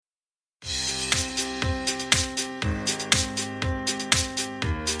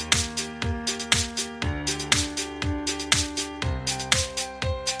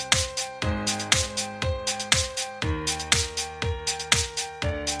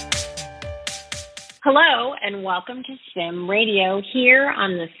Hello, and welcome to Sim Radio here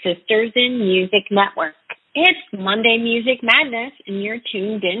on the Sisters in Music Network. It's Monday Music Madness, and you're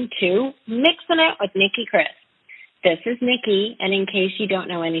tuned in to Mixing It with Nicki Kris. This is Nicki, and in case you don't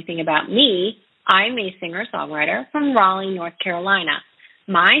know anything about me, I'm a singer-songwriter from Raleigh, North Carolina.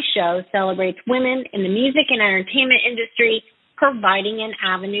 My show celebrates women in the music and entertainment industry, providing an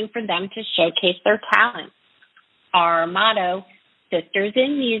avenue for them to showcase their talents. Our motto, Sisters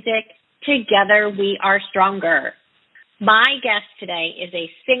in Music, together we are stronger. My guest today is a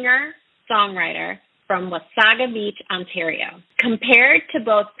singer-songwriter from Wasaga Beach, Ontario. Compared to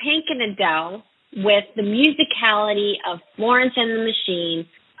both Pink and Adele, with the musicality of Florence and the Machine,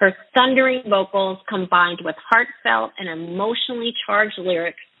 her thundering vocals combined with heartfelt and emotionally charged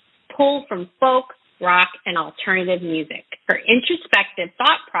lyrics pull from folk, rock, and alternative music. Her introspective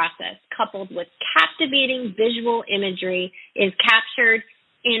thought process, coupled with captivating visual imagery, is captured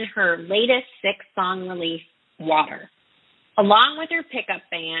in her latest 6-song release, Water. Along with her pickup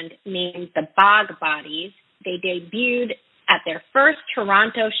band named the Bog Bodies, they debuted at their first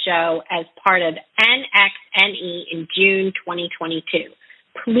Toronto show as part of NXNE in June 2022.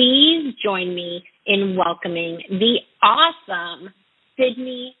 Please join me in welcoming the awesome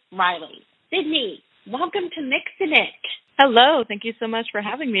Sydney Riley. Sydney, welcome to Mixin' It. Hello. Thank you so much for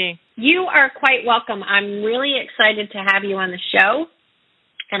having me. You are quite welcome. I'm really excited to have you on the show,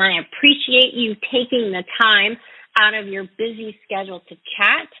 and I appreciate you taking the time out of your busy schedule to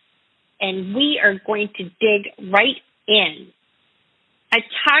chat, and we are going to dig right in. I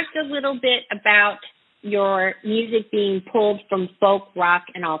talked a little bit about your music being pulled from folk, rock,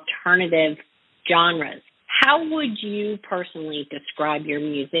 and alternative genres. How would you personally describe your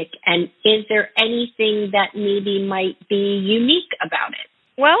music, and is there anything that maybe might be unique about it?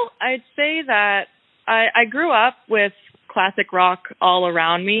 Well, I'd say that I grew up with classic rock all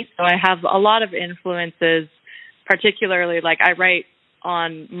around me, so I have a lot of influences, particularly like I write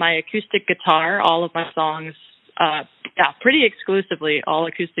on my acoustic guitar. All of my songs, pretty exclusively, all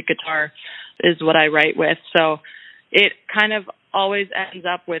acoustic guitar is what I write with. So it kind of always ends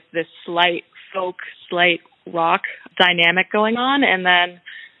up with this slight folk, slight rock dynamic going on. And then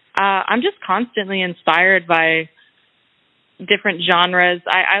I'm just constantly inspired by different genres.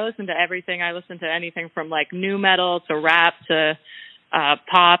 I listen to everything. I listen to anything from like nu metal to rap to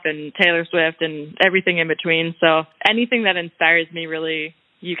pop and Taylor Swift and everything in between. So anything that inspires me, really,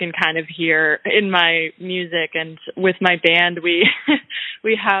 you can kind of hear in my music. And with my band, we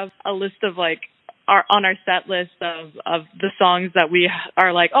we have a list of like on our set list of the songs that we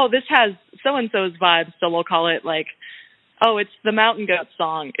are like, oh, this has so and so's vibes, so we'll call it like, oh, it's the Mountain Goats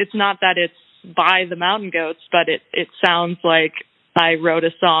song. It's not that it's by the Mountain Goats, but it sounds like I wrote a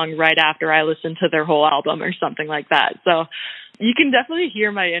song right after I listened to their whole album or something like that. So you can definitely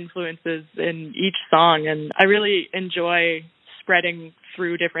hear my influences in each song, and I really enjoy spreading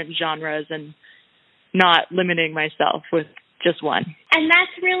through different genres and not limiting myself with just one. And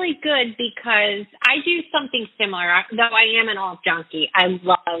that's really good because I do something similar. Though I am an alt junkie, I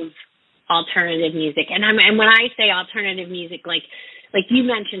love alternative music. And when I say alternative music, like you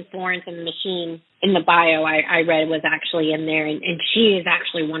mentioned Florence and the Machine in the bio I read was actually in there, and she is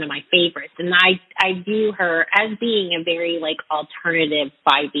actually one of my favorites. And I view her as being a very like alternative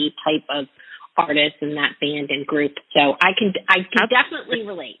vibey type of artist in that band and group. So I can definitely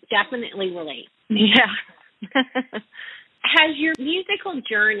relate. Definitely relate. Yeah. Has your musical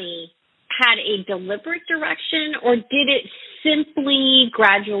journey had a deliberate direction, or did it simply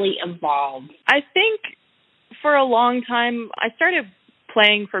gradually evolve? I think for a long time, I started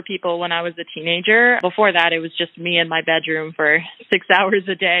playing for people when I was a teenager. Before that, it was just me in my bedroom for 6 hours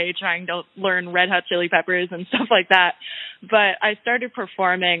a day trying to learn Red Hot Chili Peppers and stuff like that. But I started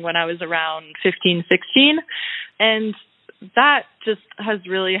performing when I was around 15, 16, and that just has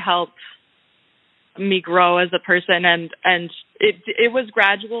really helped me grow as a person, and it was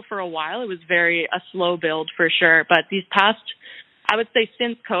gradual for a while. It was a slow build for sure, but these past, I would say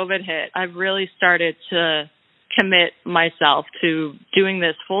since COVID hit, I've really started to commit myself to doing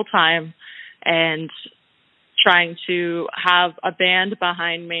this full time and trying to have a band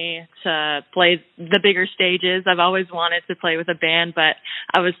behind me to play the bigger stages. I've always wanted to play with a band, but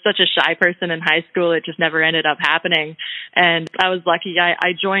I was such a shy person in high school, it just never ended up happening. And I was lucky.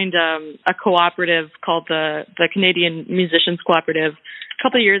 I joined a cooperative called the Canadian Musicians Cooperative a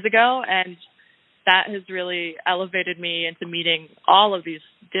couple of years ago, and that has really elevated me into meeting all of these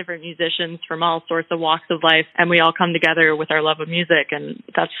different musicians from all sorts of walks of life, and we all come together with our love of music, and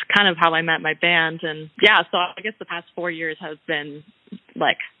that's kind of how I met my band. And yeah, so I guess the past 4 years has been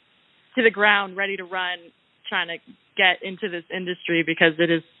like to the ground, ready to run, trying to get into this industry because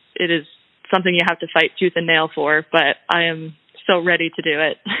it is something you have to fight tooth and nail for, but I am so ready to do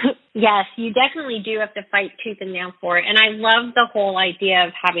it. Yes, you definitely do have to fight tooth and nail for it. And I love the whole idea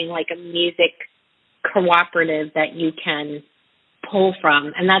of having like a music cooperative that you can pull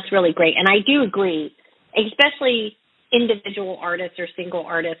from. And that's really great. And I do agree, especially individual artists or single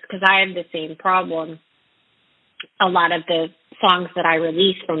artists, because I have the same problem. A lot of the songs that I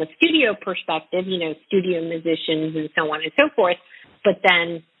release from a studio perspective, studio musicians and so on and so forth, but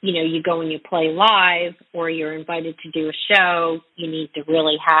then, you go and you play live or you're invited to do a show, you need to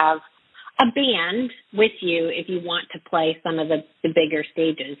really have a band with you if you want to play some of the bigger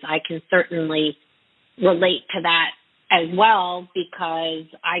stages. I can certainly relate to that as well because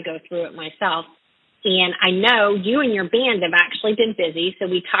I go through it myself. And I know you and your band have actually been busy. So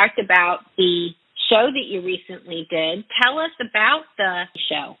we talked about the show that you recently did. Tell us about the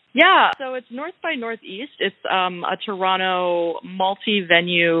show. Yeah, so it's North by Northeast. It's a Toronto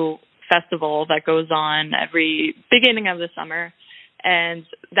multi-venue festival that goes on every beginning of the summer. And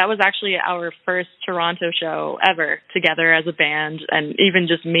that was actually our first Toronto show ever together as a band, and even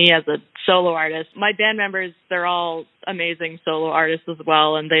just me as a solo artist. My band members, they're all amazing solo artists as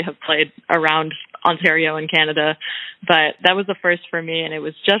well, and they have played around Ontario and Canada. But that was the first for me, and it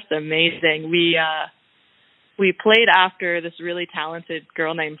was just amazing. We played after this really talented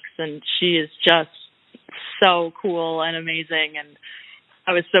girl named Kris, and she is just so cool and amazing, and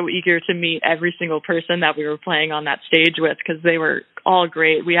I was so eager to meet every single person that we were playing on that stage with because they were all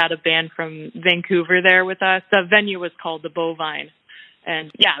great. We had a band from Vancouver there with us. The venue was called the Bovine.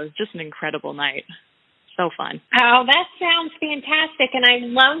 And yeah, it was just an incredible night. So fun. Oh, that sounds fantastic. And I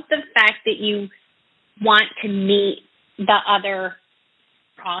love the fact that you want to meet the other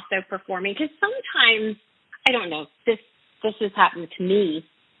also performing. Because sometimes, I don't know, this has happened to me.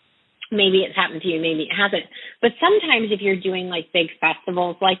 Maybe it's happened to you, maybe it hasn't. But sometimes if you're doing like big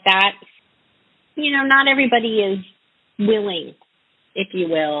festivals like that, not everybody is willing, if you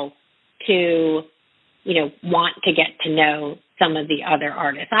will, to, want to get to know some of the other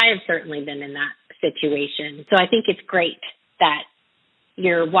artists. I have certainly been in that situation. So I think it's great that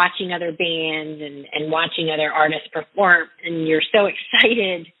you're watching other bands and watching other artists perform, and you're so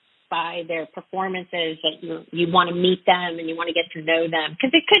excited by their performances that you want to meet them and you want to get to know them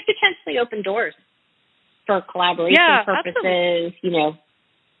because it could potentially open doors for collaboration purposes. Absolutely.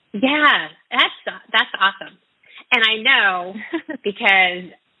 Yeah, that's awesome. And I know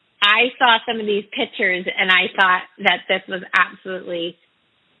because I saw some of these pictures and I thought that this was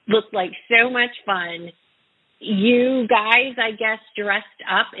looked like so much fun. You guys, I guess, dressed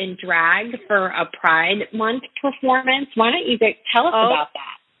up in drag for a Pride Month performance. Why don't you tell us about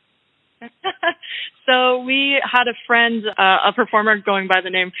that? So we had a friend, a performer going by the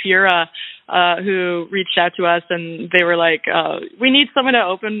name Fiora, who reached out to us, and they were like, we need someone to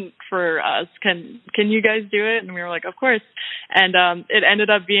open for us. Can you guys do it? And we were like, of course. And it ended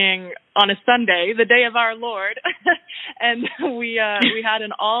up being on a Sunday, the day of our Lord. And we had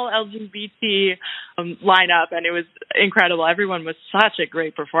an all LGBT lineup, and it was incredible. Everyone was such a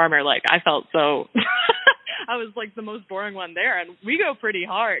great performer. Like, I felt so... I was like the most boring one there, and we go pretty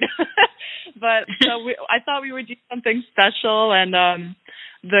hard. But so I thought we would do something special, and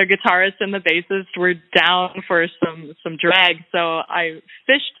the guitarist and the bassist were down for some drag. So I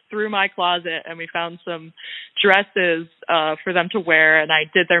fished through my closet, and we found some dresses for them to wear, and I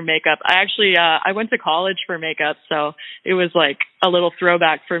did their makeup. I went to college for makeup, so it was like a little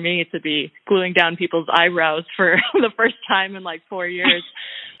throwback for me to be gluing down people's eyebrows for the first time in like 4 years.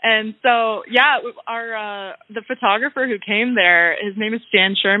 And so, yeah, the photographer who came there, his name is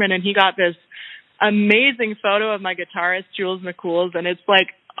Stan Sherman, and he got this amazing photo of my guitarist, Jules McCools, and it's like,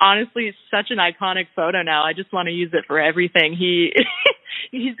 honestly, such an iconic photo now. I just want to use it for everything.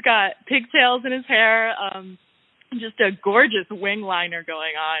 He's got pigtails in his hair, just a gorgeous wing liner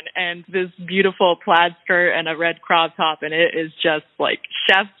going on, and this beautiful plaid skirt and a red crop top, and it is just like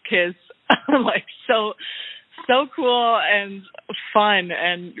chef's kiss, like so cool and fun,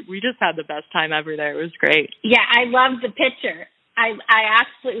 and we just had the best time ever there. It was great. Yeah, I love the picture. I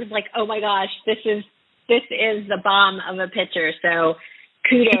absolutely was like, oh my gosh, this is the bomb of a picture. So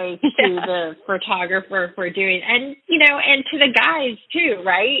kudos to the photographer for doing it. And and to the guys too,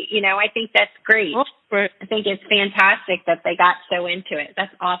 right? I think that's great. I think it's fantastic that they got so into it.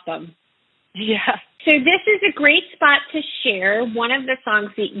 That's awesome. Yeah. So this is a great spot to share one of the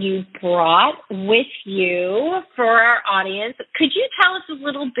songs that you brought with you for our audience. Could you tell us a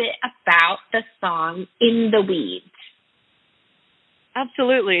little bit about the song In the Weeds?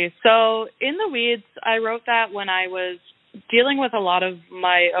 Absolutely. So In the Weeds, I wrote that when I was dealing with a lot of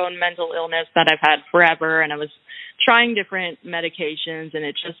my own mental illness that I've had forever, and I was trying different medications, and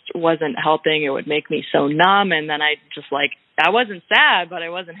it just wasn't helping. It would make me so numb, and then I wasn't sad, but I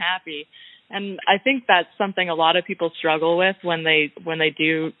wasn't happy. And I think that's something a lot of people struggle with when they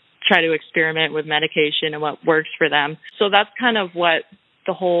do try to experiment with medication and what works for them. So that's kind of what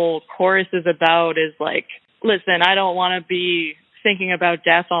the whole chorus is about, is like, listen, I don't want to be thinking about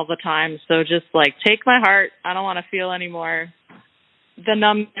death all the time, so just like take my heart. I don't want to feel anymore. The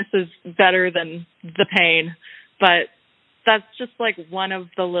numbness is better than the pain, but that's just like one of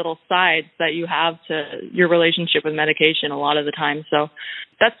the little sides that you have to your relationship with medication a lot of the time. So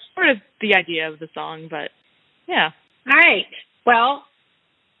that's sort of the idea of the song, but yeah. All right. Well,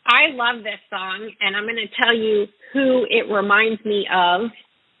 I love this song, and I'm going to tell you who it reminds me of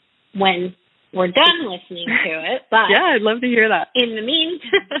when we're done listening to it. But yeah, I'd love to hear that. In the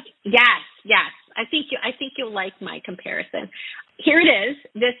meantime, yes. I think you'll like my comparison. Here it is.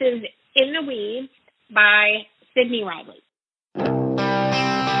 This is "In the Weeds" by Sydney Riley.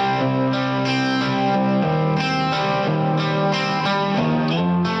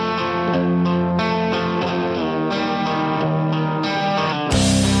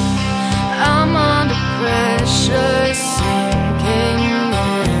 I'm under pressure, sinking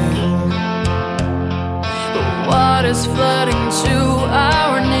in. The water's flooding to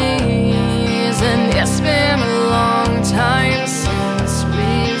our knees, and it's been a long time since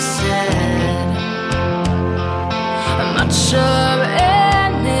we've said much of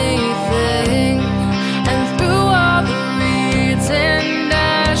anything. And through all the reeds and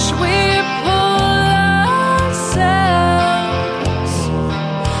ash, we pull ourselves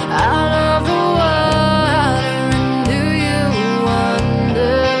out of the water. And do you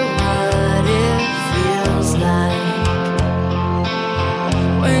wonder what it feels like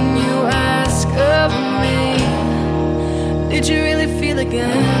when you ask of me, did you really feel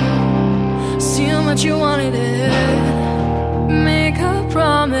again? See how much you wanted it. Make a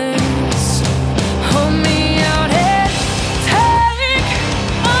promise, hold me out and take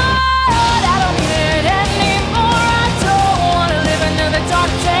my heart. I don't need it anymore. I don't want to live another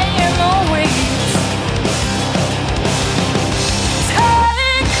dark day in the weeds.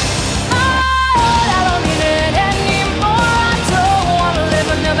 Take my heart. I don't need it anymore. I don't want to live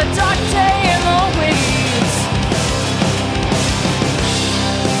another dark day in the weeds.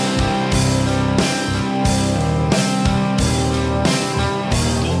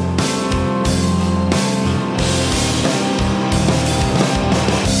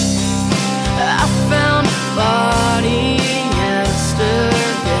 I found a body yesterday.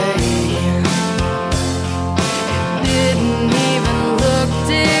 It didn't even look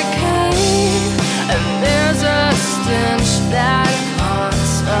decayed, and there's a stench that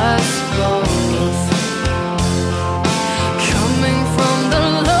haunts us both, coming from the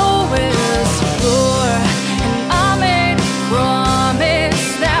lowest floor. And I made a promise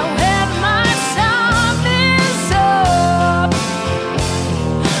that when my time is up,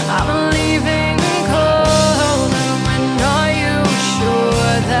 I'm leaving cold. And are you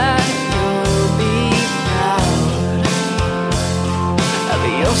sure that you'll be proud of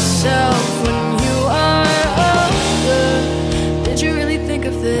yourself when you are older? Did you really think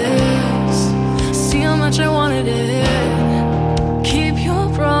of this? See how much I wanted it. Keep your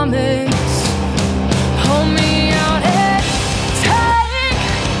promise. Hold me out and take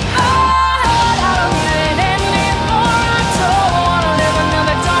my heart. I don't need it anymore. I don't want to live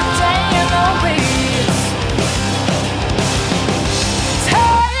another dark day in the weeds.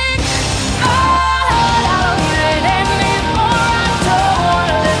 Take my heart. I don't need it anymore. I don't want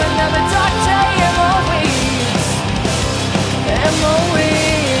to live another dark day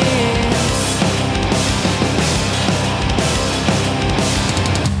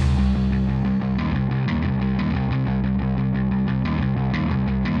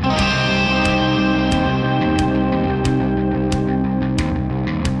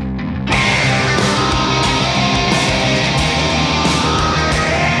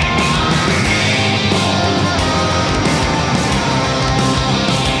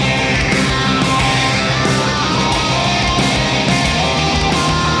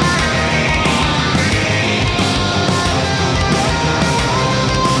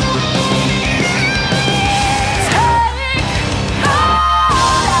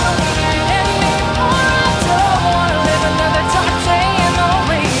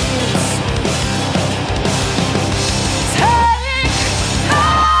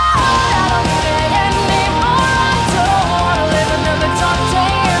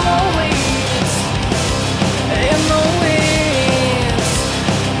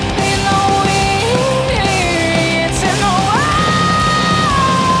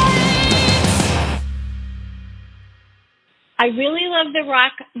I really love the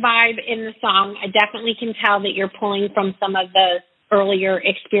rock vibe in the song. I definitely can tell that you're pulling from some of the earlier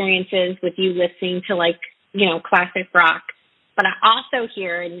experiences with you listening to, like, you know, classic rock. But I also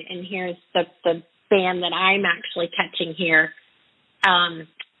hear, and here's the band that I'm actually catching here,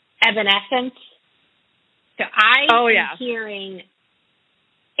 Evanescence. So am hearing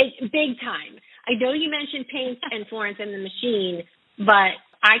it big time. I know you mentioned Pink and Florence and the Machine, but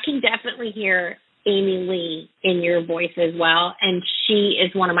I can definitely hear Amy Lee in your voice as well, and she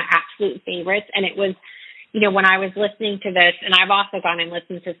is one of my absolute favorites. And it was, you know, when I was listening to this, and I've also gone and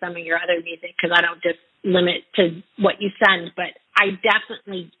listened to some of your other music because I don't just limit to what you send, but I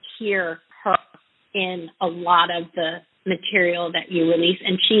definitely hear her in a lot of the material that you release,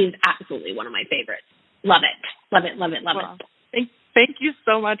 and she's absolutely one of my favorites. Love it. Love it, love it, love it. Thank you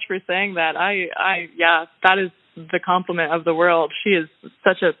so much for saying that. Yeah, that is the compliment of the world. She is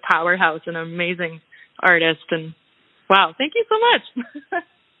such a powerhouse, an amazing artist, and wow, thank you so much.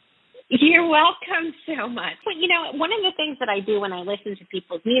 You're welcome so much. But, you know, one of the things that I do when I listen to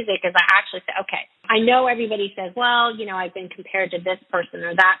people's music is I actually say, okay, I know everybody says, well, you know, I've been compared to this person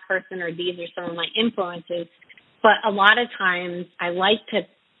or that person, or these are some of my influences. But a lot of times I like to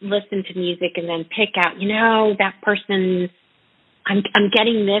listen to music and then pick out, you know, that person, I'm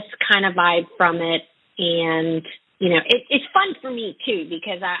getting this kind of vibe from it. And, you know, it's fun for me, too,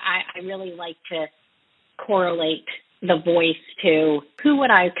 because I really like to correlate the voice to who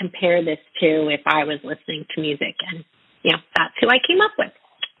would I compare this to if I was listening to music. And, you know, that's who I came up with.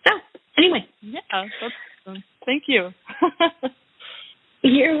 So, anyway. Yeah, that's awesome. Thank you.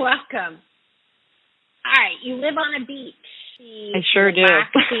 You're welcome. All right, you live on a beach. I sure do.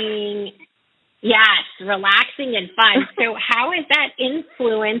 Yes, relaxing and fun. So how has that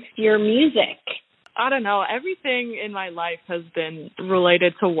influenced your music? I don't know. Everything in my life has been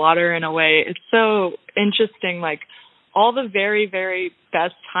related to water in a way. It's so interesting. Like, all the very, very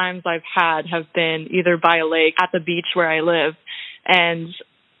best times I've had have been either by a lake, at the beach where I live, and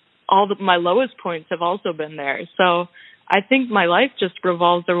my lowest points have also been there. So I think my life just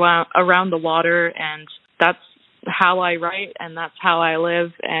revolves around the water, and that's how I write, and that's how I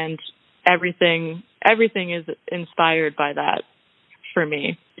live, and everything is inspired by that for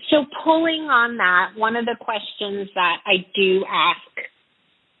me. So pulling on that, one of the questions that I do ask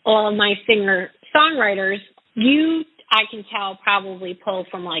all of my singer-songwriters, I can tell, probably pull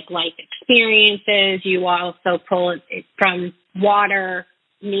from like life experiences. You also pull it from water,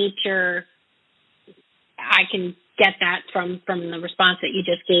 nature. I can get that from the response that you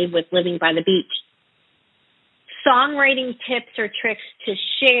just gave with living by the beach. Songwriting tips or tricks to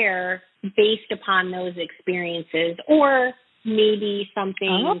share based upon those experiences, or maybe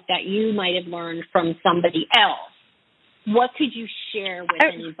something that you might have learned from somebody else. What could you share with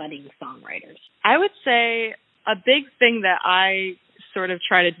any budding songwriters? I would say a big thing that I sort of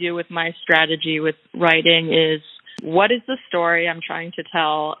try to do with my strategy with writing is, what is the story I'm trying to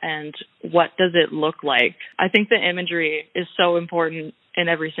tell, and what does it look like? I think the imagery is so important in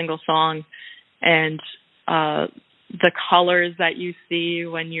every single song, and the colors that you see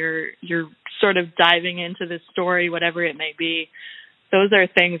when you're sort of diving into this story, whatever it may be, those are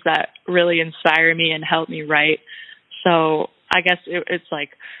things that really inspire me and help me write. So I guess it's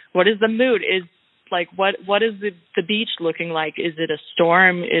like, what is the mood? Is like, what is the beach looking like? Is it a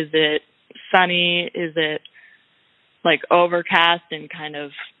storm? Is it sunny? Is it like overcast and kind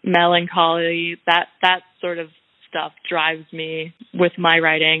of melancholy? That sort of stuff drives me with my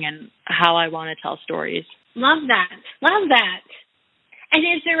writing and how I want to tell stories. Love that. Love that. And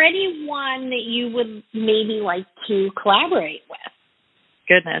is there anyone that you would maybe like to collaborate with?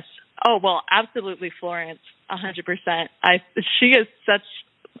 Goodness. Oh, well, absolutely Florence, 100%. She is such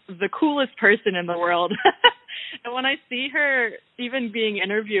the coolest person in the world. And when I see her even being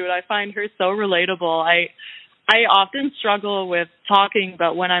interviewed, I find her so relatable. I often struggle with talking,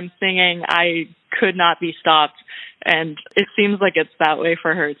 but when I'm singing, I could not be stopped. And it seems like it's that way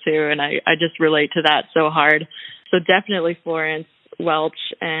for her, too. And I just relate to that so hard. So definitely Florence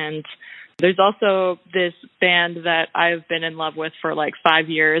Welch. And there's also this band that I've been in love with for like 5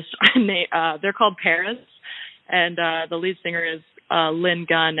 years. They're called Paris. And the lead singer is Lynn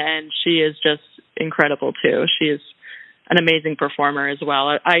Gunn, and she is just incredible, too. She is an amazing performer as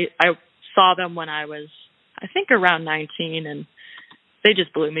well. I saw them when I was, I think, around 19, and they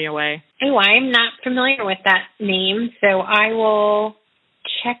just blew me away. Oh, I'm not familiar with that name, so I will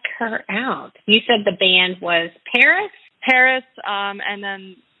check her out. You said the band was Paris? Paris, and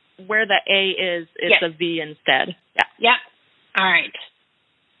then where the A is, it's a V instead. Yeah. Yeah. All right.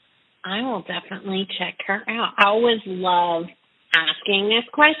 I will definitely check her out. I always love asking this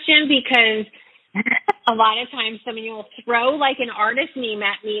question because a lot of times somebody will throw like an artist name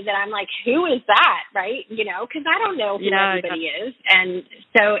at me that I'm like, who is that? Right. You know, cause I don't know who everybody is. And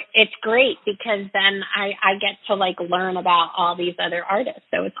so it's great because then I get to like learn about all these other artists.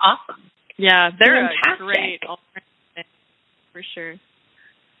 So it's awesome. Yeah. They're fantastic. A great alternative for sure.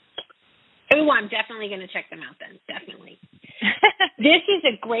 Oh, I'm definitely going to check them out then. Definitely. This is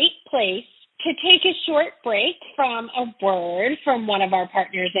a great place to take a short break from a word from one of our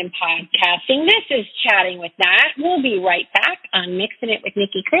partners in podcasting. This is Chatting with Nat. We'll be right back on Mixing It with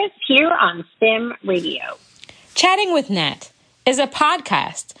Nicki Kris here on Sim Radio. Chatting with Nat is a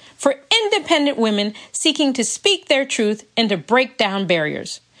podcast for independent women seeking to speak their truth and to break down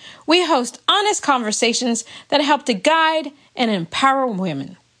barriers. We host honest conversations that help to guide and empower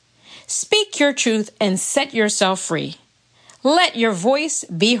women. Speak your truth and set yourself free. Let your voice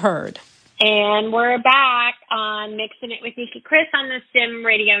be heard. And we're back on Mixing It with Nicki Kris on the Sim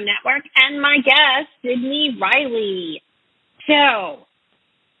Radio Network, and my guest, Sydney Riley. So,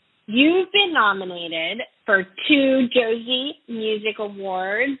 you've been nominated for 2 Josie Music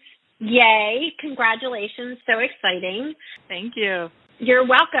Awards. Yay, congratulations, so exciting. Thank you. You're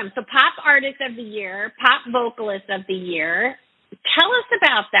welcome. So, Pop Artist of the Year, Pop Vocalist of the Year. Tell us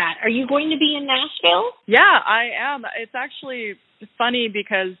about that. Are you going to be in Nashville? Yeah, I am. It's actually funny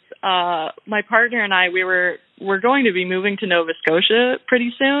because my partner and I, we're going to be moving to Nova Scotia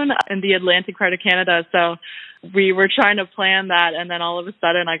pretty soon in the Atlantic part of Canada. So we were trying to plan that, and then all of a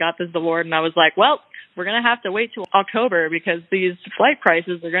sudden I got this award, and I was like, well, we're going to have to wait till October because these flight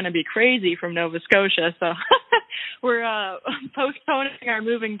prices are going to be crazy from Nova Scotia. So we're postponing our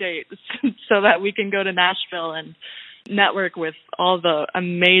moving date so that we can go to Nashville and network with all the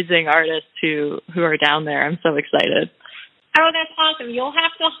amazing artists who are down there. I'm so excited. Oh, that's awesome. You'll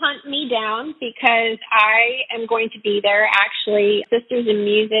have to hunt me down because I am going to be there. Actually, Sisters in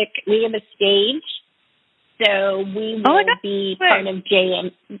Music, we have a stage. So we will be part of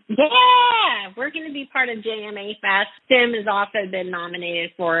JM. Yeah, we're going to be part of JMA Fest. Sim has also been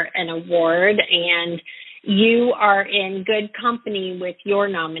nominated for an award, and you are in good company with your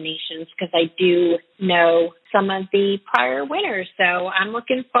nominations because I do know some of the prior winners. So I'm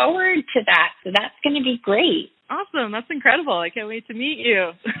looking forward to that. So that's going to be great. Awesome. That's incredible. I can't wait to meet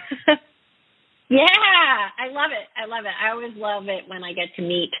you. Yeah, I love it. I love it. I always love it when I get to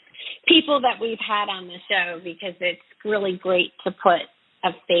meet people that we've had on the show because it's really great to put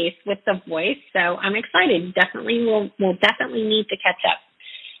a face with the voice. So I'm excited. Definitely, we'll definitely need to catch up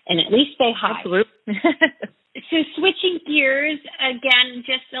and at least say hi. Absolutely. So switching gears again,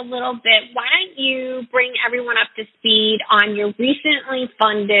 just a little bit, why don't you bring everyone up to speed on your recently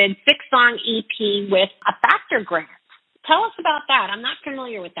funded 6-song EP with a Factor grant? Tell us about that. I'm not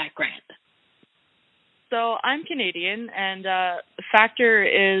familiar with that grant. So I'm Canadian, and Factor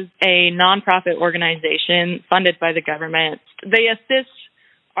is a nonprofit organization funded by the government. They assist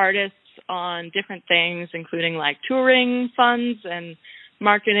artists on different things, including like touring funds and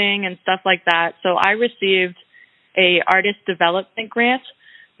marketing and stuff like that. So I received a artist development grant,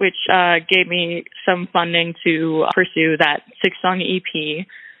 which gave me some funding to pursue that 6-song EP.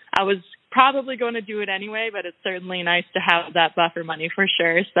 I was probably going to do it anyway, but it's certainly nice to have that buffer money for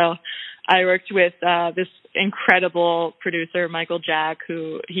sure. So I worked with this incredible producer, Michael Jack,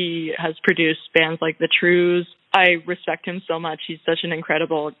 who he has produced bands like The Trues. I respect him so much. He's such an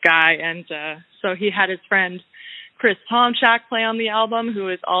incredible guy. And so he had his friend Kris play on the album, who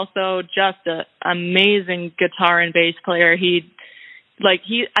is also just an amazing guitar and bass player.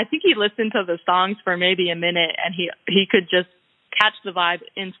 I think he listened to the songs for maybe a minute, and he could just catch the vibe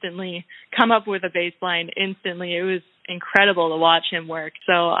instantly, come up with a bass line instantly. It was incredible to watch him work.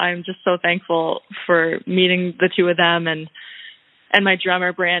 So I'm just so thankful for meeting the two of them, and my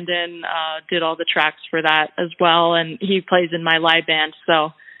drummer Brandon did all the tracks for that as well, and he plays in my live band. So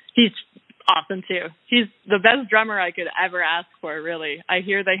he's awesome too. He's the best drummer I could ever ask for, really. I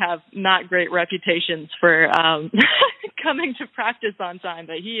hear they have not great reputations for coming to practice on time,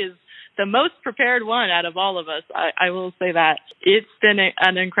 but he is the most prepared one out of all of us. I will say that. It's been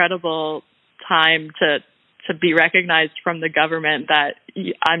an incredible time to be recognized from the government that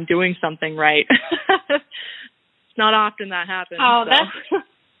I'm doing something right. It's not often that happens. Oh, so. That's...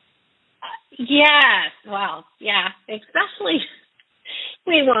 Yes. Well, yeah, especially...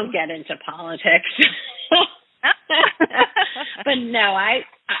 We won't get into politics. But no,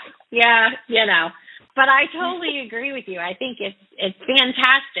 but I totally agree with you. I think it's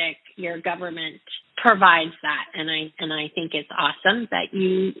fantastic your government provides that, and I think it's awesome that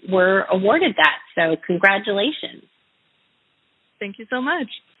you were awarded that. So congratulations. Thank you so much.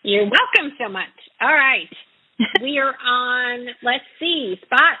 You're welcome so much. All right. We are on, let's see,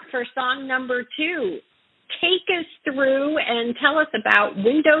 spot for song number 2. Take us through and tell us about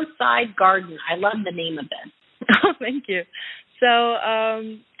Window Side Garden. I love the name of this. Oh, thank you. So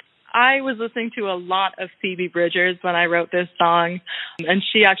I was listening to a lot of Phoebe Bridgers when I wrote this song, and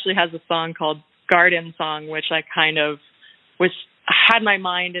she actually has a song called Garden Song, which I kind of had my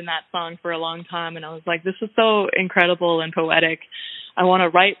mind in that song for a long time, and I was like, this is so incredible and poetic. I want to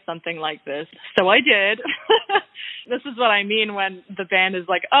write something like this. So I did. This is what I mean when the band is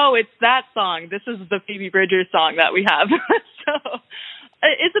like, oh, it's that song. This is the Phoebe Bridgers song that we have. So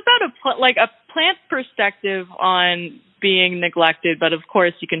it's about a plant's perspective on being neglected, but of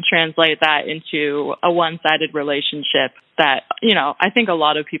course you can translate that into a one-sided relationship that, you know, I think a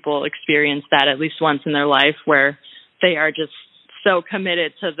lot of people experience that at least once in their life, where they are just so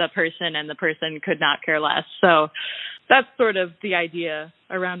committed to the person and the person could not care less. So that's sort of the idea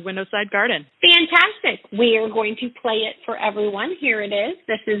around Window Side Garden. Fantastic. We are going to play it for everyone. Here it is.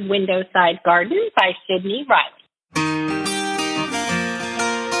 This is Window Side Garden by Sydney Riley.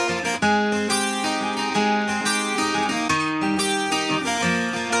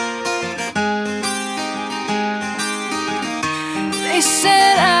 They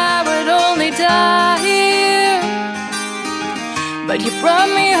said I would only die here, but you brought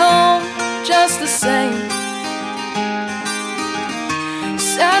me home just the same.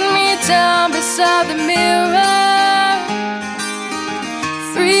 Sat me down beside the mirror,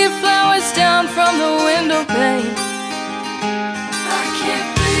 3 flowers down from the window pane. I can't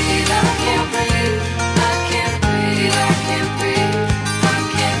breathe, I can't breathe, I can't breathe, I can't breathe, I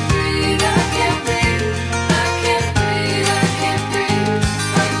can't breathe, I can't breathe, I can't breathe, I can't breathe,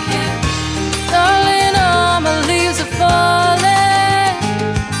 I can't. Darling, all my leaves are falling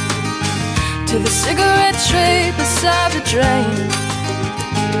to the cigarette tray beside the drain.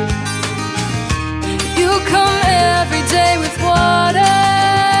 You come every day with water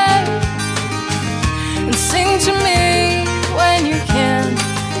and sing to me when you can.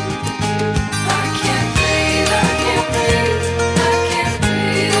 I can't breathe, I can't breathe, I can't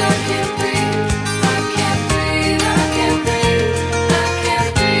breathe, I can't breathe, I can't breathe, I can't breathe, I can't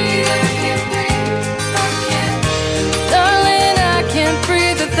breathe, I can't breathe, I can't. Darling, I can't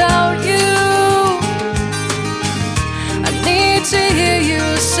breathe without you. I need to hear you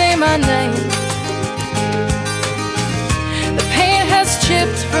say my name.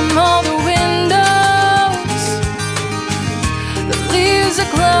 Chipped from all the windows, the leaves are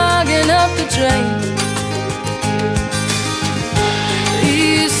clogging up the drain.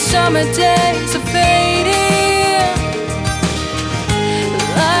 These summer days are fading, the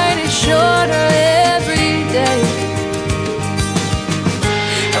light is shorter every day.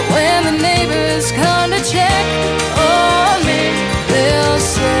 And when the neighbors come to check on me, they'll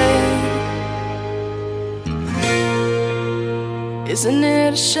say, isn't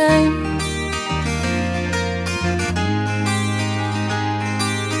it a shame?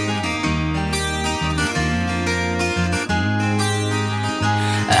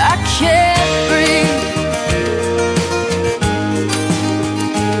 I can't breathe.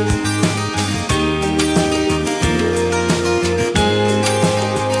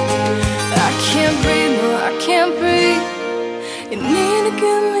 I can't breathe, no, I can't breathe. You need to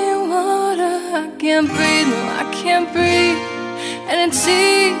give me water. I can't breathe, no, I can't breathe. And it's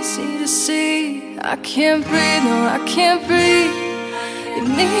easy to see. I can't breathe, no, I can't breathe. You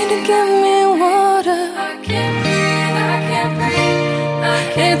need to give me water. I can't breathe, I can't breathe, I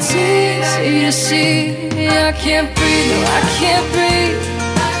can't. It's easy to see. I can't breathe, no, I can't breathe.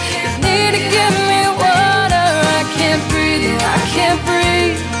 You need to give me water. I can't breathe, no, I can't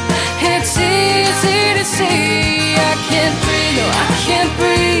breathe. It's easy to see. I can't breathe, no, I can't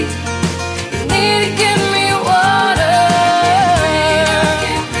breathe. You need to give me water.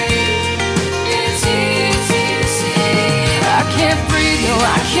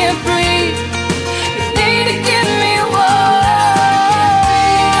 I can't breathe. You need to give me water.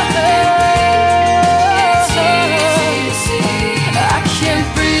 It's easy to see. I can't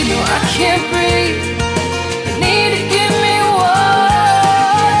breathe. No, I can't breathe. You need to give me water.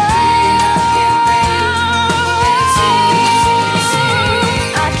 It's easy to see.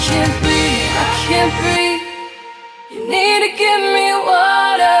 I can't breathe. I can't breathe. You need to give me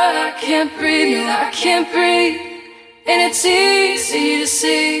water. I can't breathe. No, I can't breathe. And it's easy to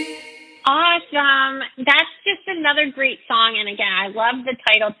see. Awesome. That's just another great song. And again, I love the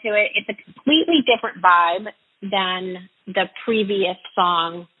title to it. It's a completely different vibe than the previous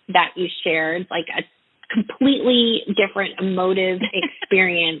song that you shared, like a completely different emotive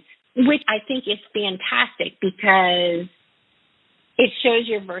experience, which I think is fantastic because it shows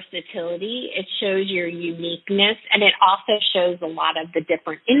your versatility, it shows your uniqueness, and it also shows a lot of the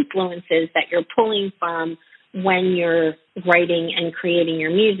different influences that you're pulling from when you're writing and creating your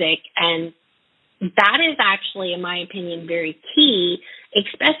music. And that is actually, in my opinion, very key,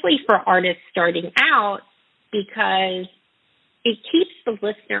 especially for artists starting out, because it keeps the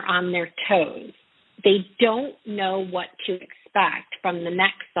listener on their toes. They don't know what to expect from the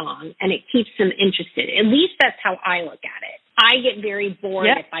next song, and it keeps them interested. At least that's how I look at it. I get very bored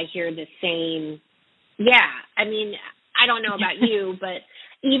if I hear the same. Yeah, I mean, I don't know about you, but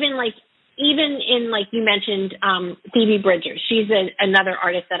even in, like you mentioned, Phoebe Bridgers, she's another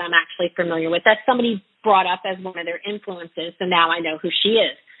artist that I'm actually familiar with. That's somebody brought up as one of their influences, so now I know who she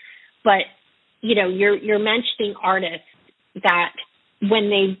is. But, you know, you're mentioning artists that when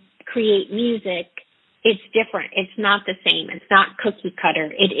they create music, it's different. It's not the same. It's not cookie cutter.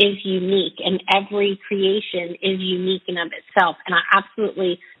 It is unique, and every creation is unique in of itself. And I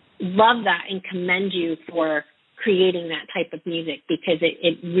absolutely love that and commend you for creating that type of music, because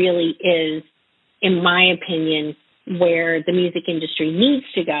it really is, in my opinion, where the music industry needs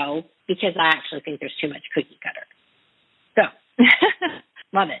to go, because I actually think there's too much cookie cutter. So,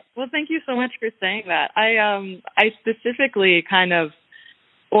 love it. Well, thank you so much for saying that. I specifically kind of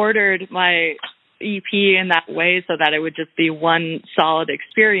ordered my EP in that way so that it would just be one solid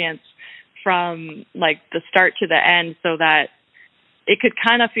experience from like the start to the end, so that it could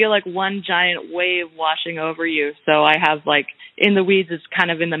kind of feel like one giant wave washing over you. So I have like In the Weeds is kind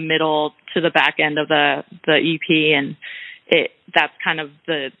of in the middle to the back end of the EP, and that's kind of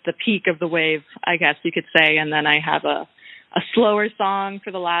the peak of the wave, I guess you could say. And then I have a slower song for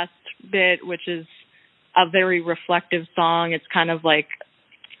the last bit, which is a very reflective song. It's kind of like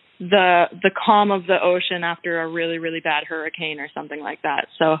the calm of the ocean after a really, really bad hurricane or something like that.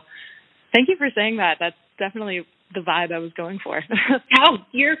 So thank you for saying that. That's definitely the vibe I was going for. Oh,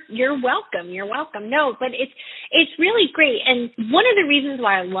 you're welcome. You're welcome. No, but it's really great. And one of the reasons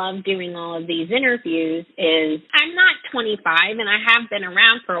why I love doing all of these interviews is I'm not 25 and I have been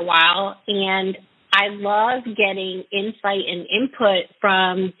around for a while, and I love getting insight and input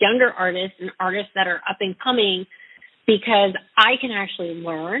from younger artists and artists that are up and coming, because I can actually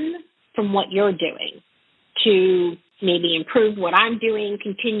learn from what you're doing to maybe improve what I'm doing,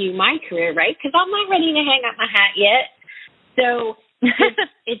 continue my career, right? Because I'm not ready to hang up my hat yet. So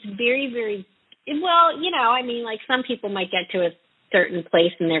it's very, very, well, you know, I mean, like some people might get to a certain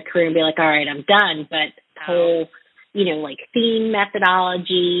place in their career and be like, all right, I'm done. But the whole, you know, like theme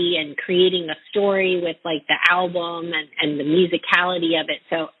methodology and creating a story with like the album and the musicality of it.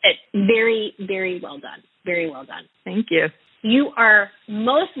 So it's very, very well done. Very well done. Thank you. You are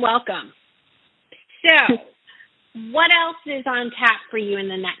most welcome. So what else is on tap for you in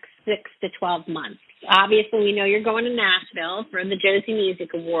the next 6 to 12 months? Obviously, we know you're going to Nashville for the Josie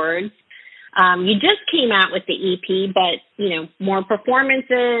Music Awards. You just came out with the EP, but, you know, more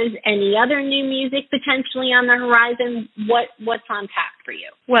performances, any other new music potentially on the horizon? What's on tap for you?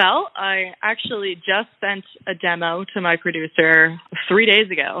 Well, I actually just sent a demo to my producer 3 days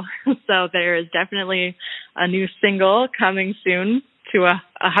ago. So there is definitely a new single coming soon to a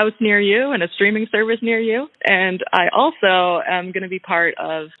house near you and a streaming service near you. And I also am going to be part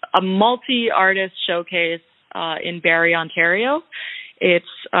of a multi-artist showcase in Barrie, Ontario. It's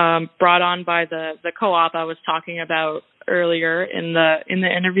brought on by the co-op I was talking about earlier in the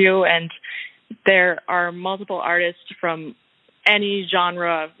interview, and there are multiple artists from any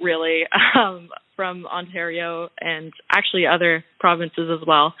genre, really, from Ontario and actually other provinces as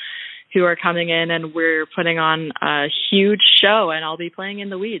well, who are coming in, and we're putting on a huge show, and I'll be playing In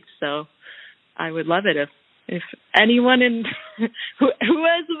the Weeds. So I would love it if anyone who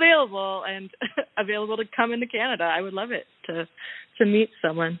is available and available to come into Canada, I would love it to meet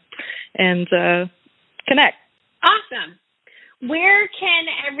someone and connect. Awesome. Where can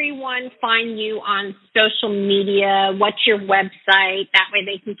everyone find you on social media? What's your website? That way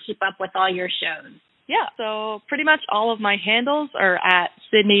they can keep up with all your shows. Yeah, so pretty much all of my handles are at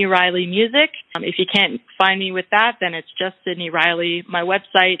Sydney Riley Music. If you can't find me with that, then it's just Sydney Riley. My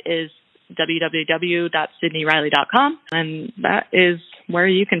website is www.sydneyriley.com, and that is where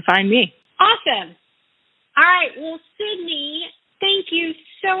you can find me. Awesome. All right. Well, Sydney, thank you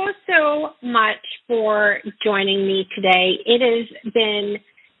so much for joining me today. It has been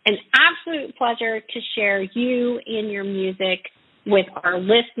an absolute pleasure to share you and your music with our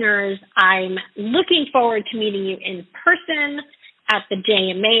listeners. I'm looking forward to meeting you in person at the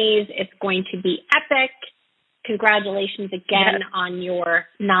JMAs. It's going to be epic. Congratulations again on your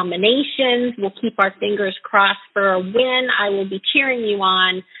nominations. We'll keep our fingers crossed for a win. I will be cheering you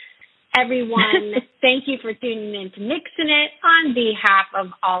on. Everyone, thank you for tuning in to Mixing It. On behalf of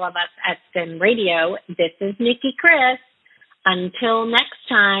all of us at Sim Radio, this is Nicki Kris. Until next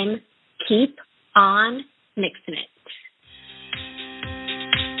time, keep on mixing it.